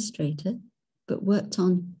administrator, but worked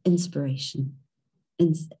on inspiration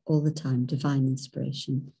all the time, divine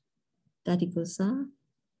inspiration. Daddy Gulzar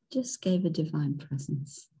just gave a divine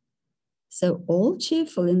presence. So all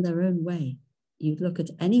cheerful in their own way. You look at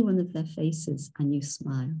any one of their faces and you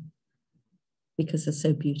smile because they're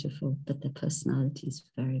so beautiful, but their personality is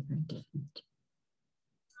very, very different.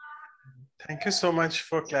 Thank you so much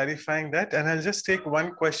for clarifying that. And I'll just take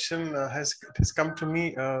one question has come to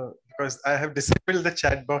me because I have disabled the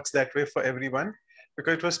chat box that way for everyone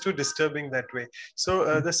because it was too disturbing that way.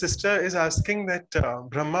 So the sister is asking that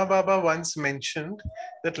Brahma Baba once mentioned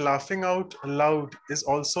that laughing out loud is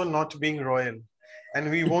also not being royal. And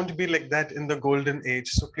we won't be like that in the golden age.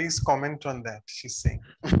 So please comment on that, she's saying.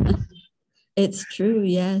 It's true,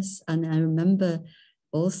 yes. And I remember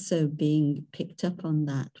also being picked up on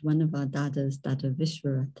that. One of our dadas, Dada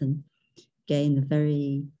Vishwaratan, again, a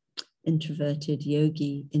very introverted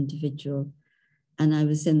yogi individual. And I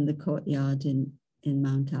was in the courtyard in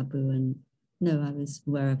Mount Abu, and no, I was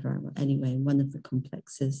wherever, anyway, in one of the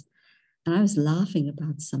complexes. And I was laughing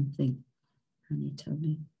about something. And he told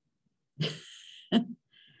me,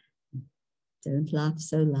 don't laugh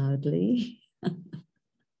so loudly.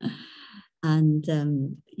 And,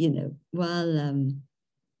 you know, while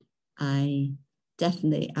I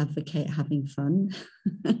definitely advocate having fun,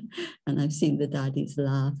 and I've seen the daddies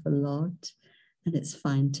laugh a lot, and it's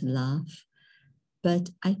fine to laugh. But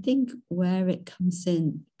I think where it comes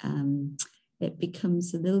in, it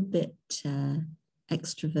becomes a little bit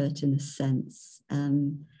extrovert in a sense,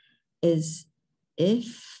 is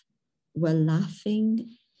if we're laughing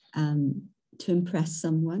to impress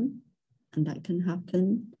someone, and that can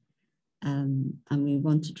happen, and we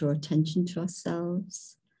want to draw attention to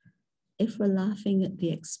ourselves. If we're laughing at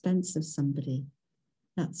the expense of somebody,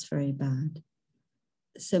 that's very bad.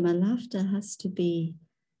 So my laughter has to be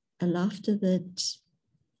a laughter that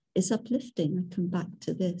is uplifting. I come back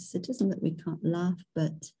to this. It isn't that we can't laugh,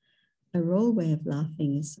 but a raw way of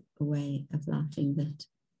laughing is a way of laughing that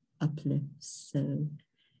uplifts. So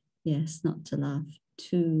yes, not to laugh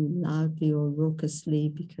too loudly or raucously,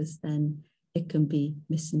 because then it can be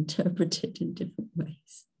misinterpreted in different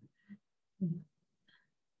ways.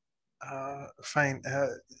 Fine.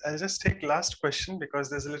 I'll just take last question because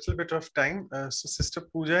there's a little bit of time. So Sister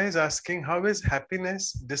Pooja is asking, how is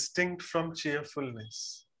happiness distinct from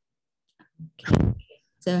cheerfulness? Okay.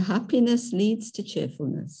 So happiness leads to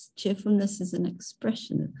cheerfulness. Cheerfulness is an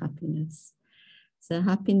expression of happiness. So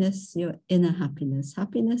happiness, your inner happiness.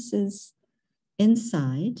 Happiness is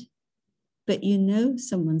inside, but you know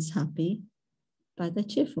someone's happy by their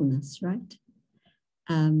cheerfulness, right?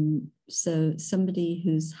 So somebody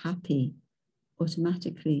who's happy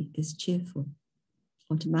automatically is cheerful,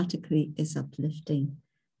 automatically is uplifting.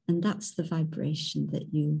 And that's the vibration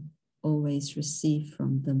that you always receive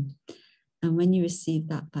from them. And when you receive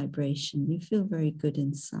that vibration, you feel very good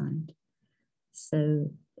inside.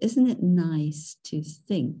 So isn't it nice to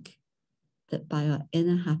think that by our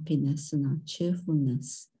inner happiness and our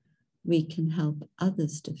cheerfulness, we can help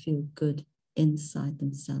others to feel good inside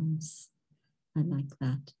themselves? I like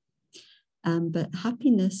that. But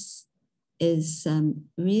happiness is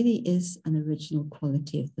really is an original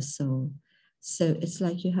quality of the soul. So it's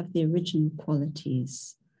like you have the original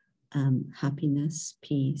qualities, happiness,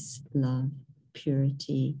 peace, love,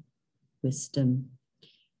 purity, wisdom.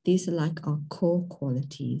 These are like our core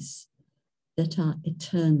qualities that are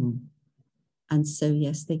eternal. And so,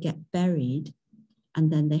 yes, they get buried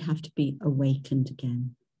and then they have to be awakened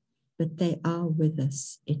again. But they are with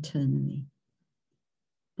us eternally.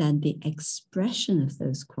 Then the expression of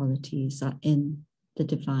those qualities are in the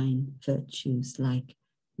divine virtues like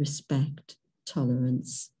respect,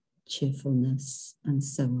 tolerance, cheerfulness, and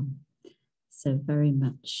so on. So very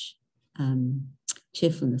much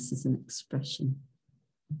cheerfulness is an expression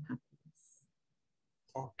of happiness.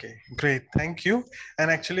 Okay, great. Thank you.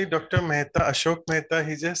 And actually, Dr. Mehta, Ashok Mehta,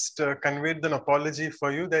 he just conveyed an apology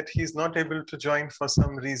for you that he's not able to join for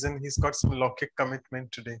some reason. He's got some Lokik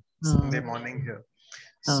commitment today, Sunday morning here.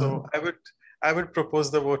 So I would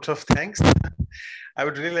propose the vote of thanks. I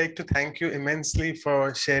would really like to thank you immensely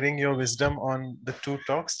for sharing your wisdom on the two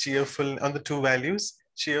talks, on the two values,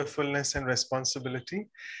 cheerfulness and responsibility.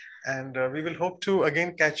 And we will hope to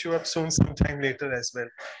again catch you up soon sometime later as well.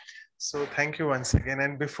 So thank you once again.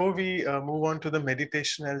 And before we move on to the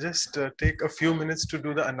meditation, I'll just take a few minutes to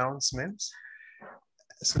do the announcements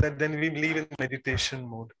so that then we leave in meditation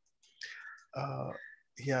mode. Uh,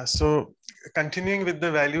 yeah, so continuing with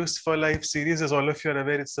the Values for Life series, as all of you are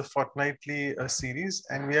aware, it's a fortnightly series,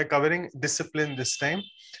 and we are covering discipline this time.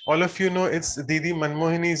 All of you know it's Didi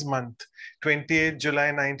Manmohini's month. 28th July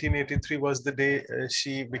 1983 was the day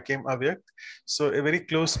she became Avyakt. So very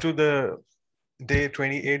close to the day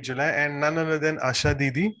 28 July, and none other than Asha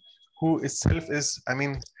Didi, who itself is, I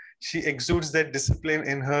mean, she exudes that discipline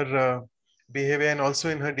in her behavior and also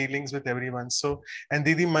in her dealings with everyone. So, and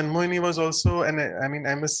Didi Manmohini was also, I mean,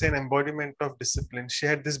 I must say, an embodiment of discipline. She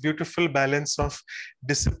had this beautiful balance of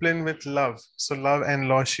discipline with love. So, love and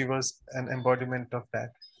law, she was an embodiment of that.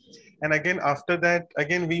 And again, after that,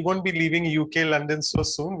 again, we won't be leaving UK, London so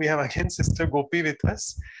soon. We have again Sister Gopi with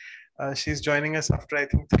us. She's joining us after, I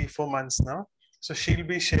think, 3-4 months now. So she'll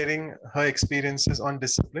be sharing her experiences on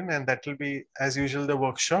discipline, and that will be, as usual, the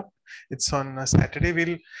workshop. It's on Saturday.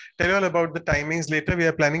 We'll tell you all about the timings later. We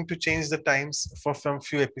are planning to change the times for some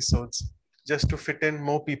few episodes just to fit in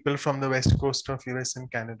more people from the west coast of US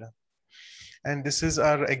and Canada. And this is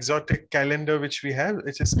our exotic calendar which we have,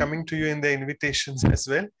 which is coming to you in the invitations as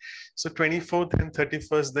well. So 24th and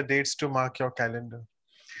 31st, the dates to mark your calendar.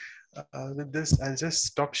 With this, I'll just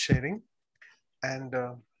stop sharing, and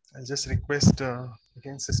I'll just request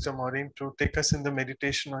again Sister Maureen to take us in the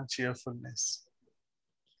meditation on cheerfulness.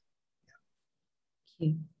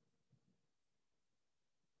 Thank you.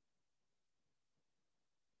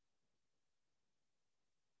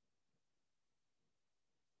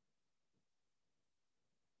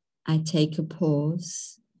 I take a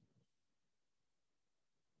pause.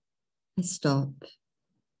 I stop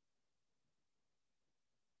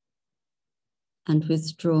and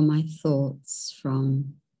withdraw my thoughts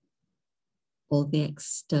from all the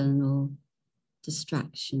external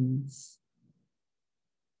distractions.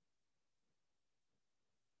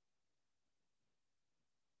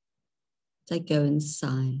 I go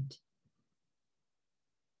inside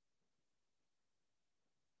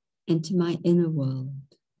into my inner world.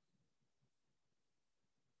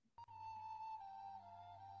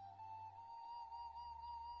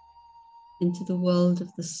 Into the world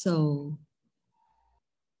of the soul,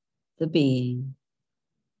 the being.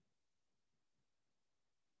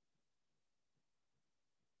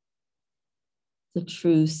 The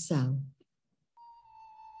true self.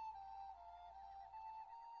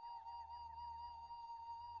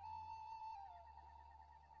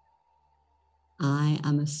 I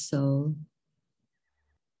am a soul,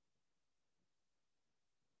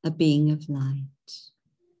 a being of light.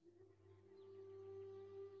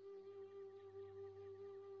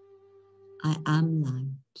 I am light.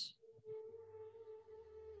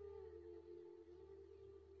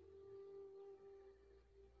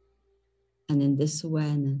 And in this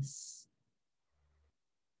awareness,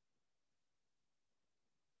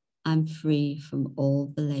 I'm free from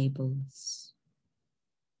all the labels,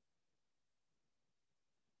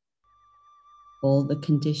 all the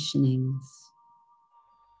conditionings.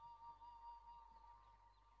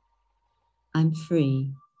 I'm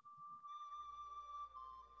free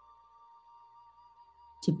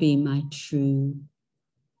to be my true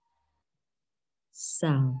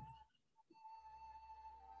self.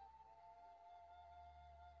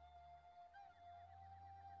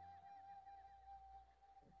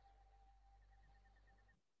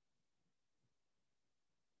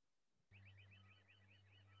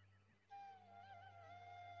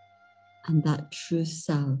 And that true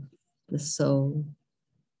self, the soul,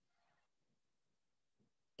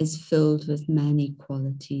 is filled with many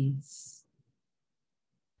qualities.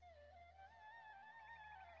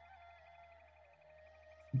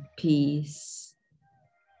 Peace,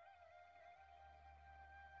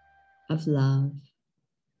 of love,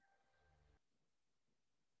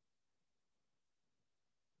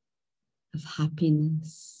 of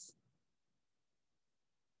happiness,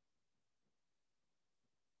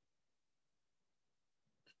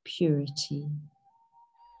 of purity,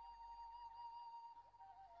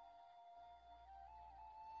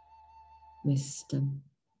 wisdom.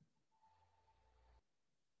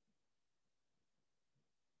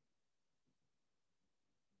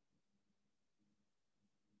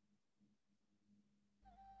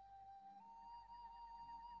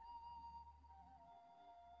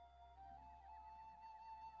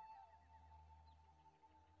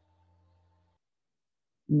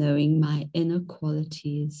 knowing my inner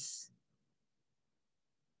qualities.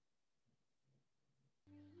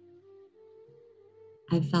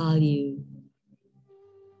 I value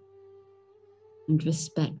and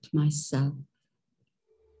respect myself.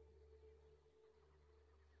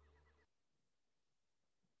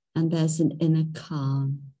 And there's an inner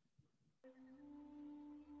calm,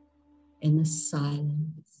 inner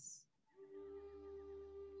silence.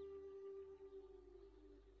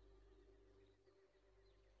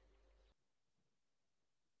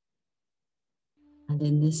 And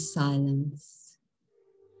in this silence,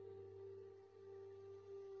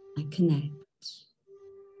 I connect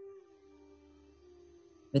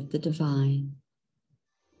with the divine,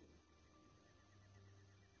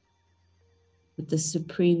 with the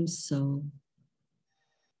Supreme Soul,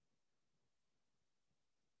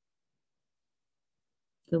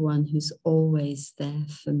 the one who's always there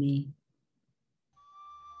for me,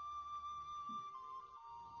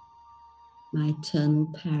 my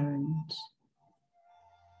eternal parent,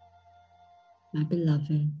 my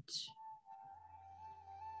beloved.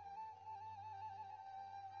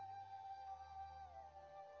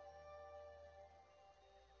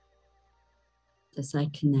 As I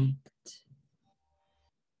connect,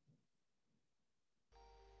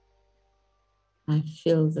 I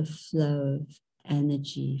feel the flow of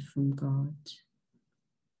energy from God.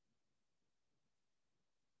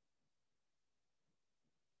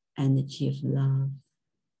 Energy of love,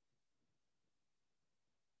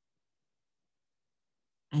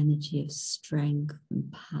 energy of strength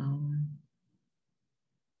and power.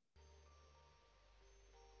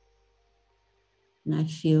 And I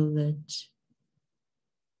feel that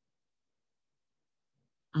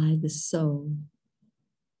I, the soul,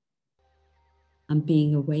 am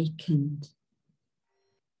being awakened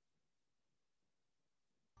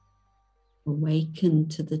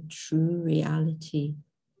to the true reality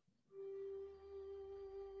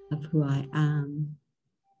of who I am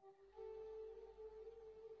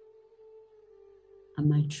and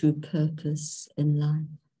my true purpose in life.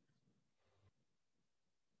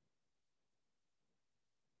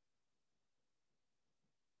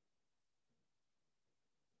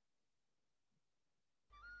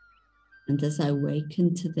 And as I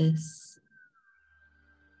awaken to this,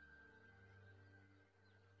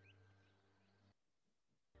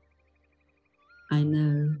 I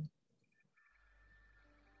know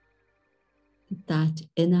that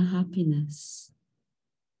inner happiness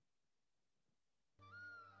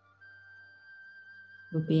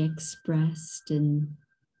will be expressed in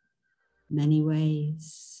many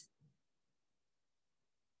ways.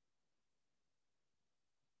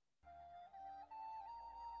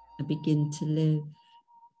 I begin to live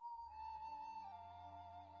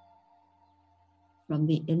from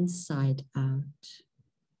the inside out,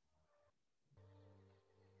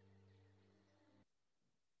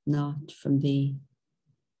 not from the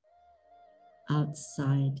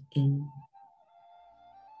outside in.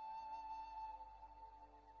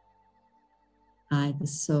 I, the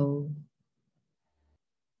soul,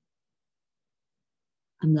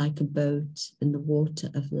 am like a boat in the water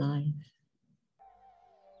of life.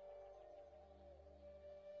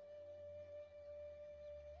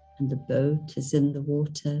 And the boat is in the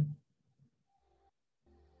water,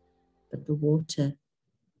 but the water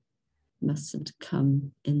mustn't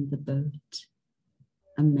come in the boat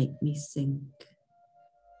and make me sink.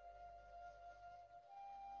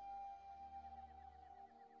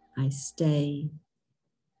 I stay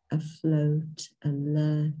afloat,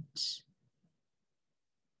 alert,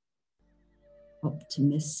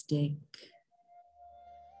 optimistic,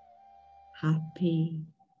 happy,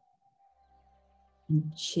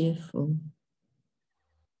 and cheerful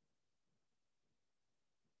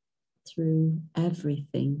through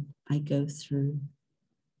everything I go through.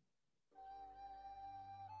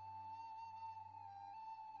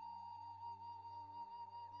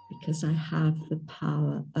 Because I have the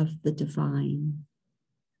power of the divine.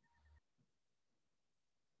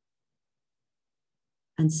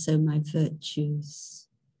 And so my virtues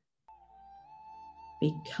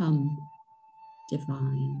become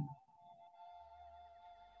divine.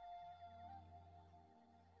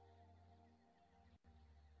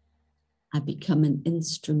 I become an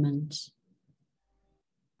instrument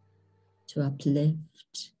to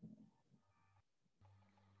uplift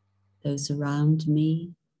those around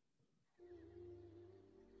me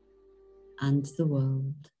and the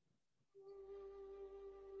world.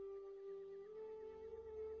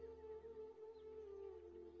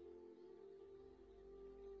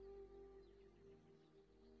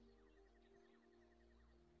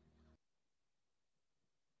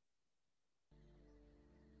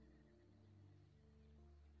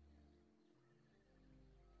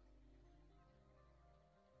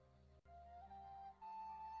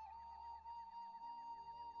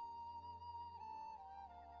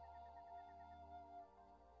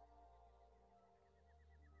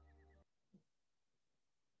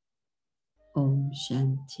 Om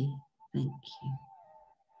Shanti. Thank you.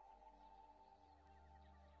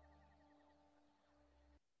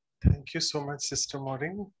 Thank you so much, Sister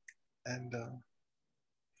Maureen. And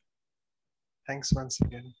thanks once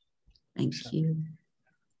again. Thank you.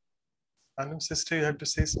 Anum, sister, you have to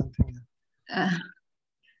say something.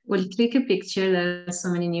 We'll click a picture. There are so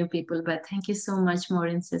many new people, but thank you so much,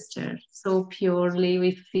 Maureen, sister. So purely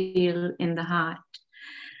we feel in the heart.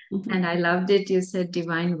 And I loved it. You said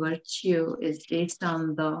divine virtue is based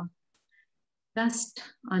on the trust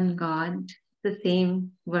on God, the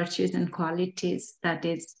same virtues and qualities that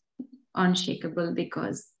is unshakable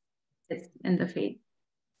because it's in the faith,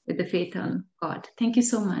 with the faith on God. Thank you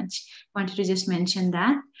so much. Wanted to just mention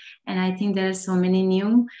that. And I think there are so many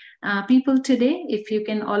new people today. If you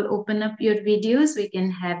can all open up your videos, we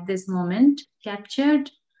can have this moment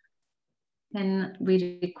captured. And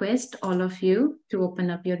we request all of you to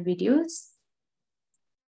open up your videos.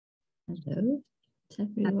 Hello to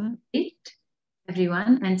everyone.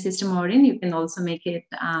 Everyone. And Sister Maureen, you can also make it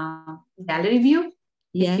gallery view.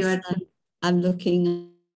 Yes, I'm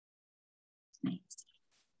looking. Nice.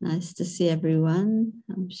 Nice to see everyone.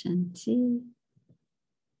 Om Shanti.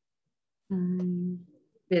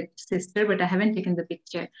 With sister, but I haven't taken the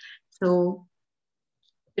picture. So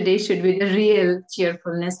today should be the real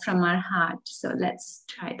cheerfulness from our heart. So let's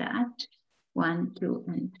try that. 1, 2,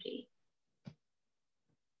 and 3.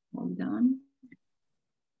 Hold on.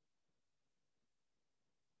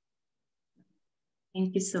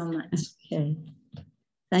 Thank you so much. Okay.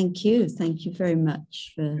 Thank you. Thank you very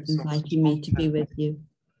much for inviting me to be with you.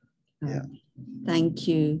 Yeah. Thank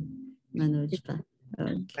you, Manoj. Okay.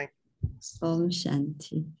 Thank you. Om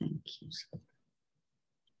Shanti. Thank you.